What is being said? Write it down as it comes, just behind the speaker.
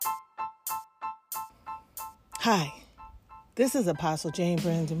Hi, this is Apostle Jane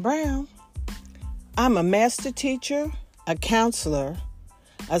Brandon Brown. I'm a master teacher, a counselor,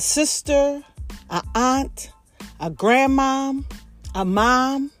 a sister, an aunt, a grandmom, a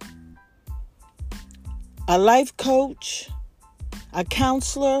mom, a life coach, a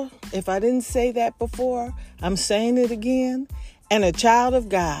counselor. If I didn't say that before, I'm saying it again, and a child of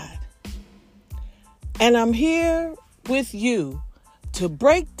God. And I'm here with you to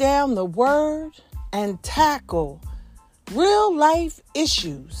break down the word and tackle real life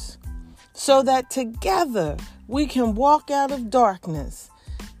issues so that together we can walk out of darkness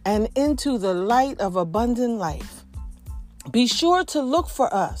and into the light of abundant life. Be sure to look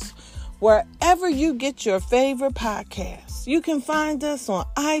for us wherever you get your favorite podcasts. You can find us on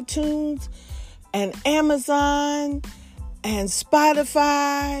iTunes and Amazon and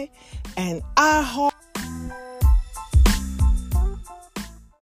Spotify and iHeart.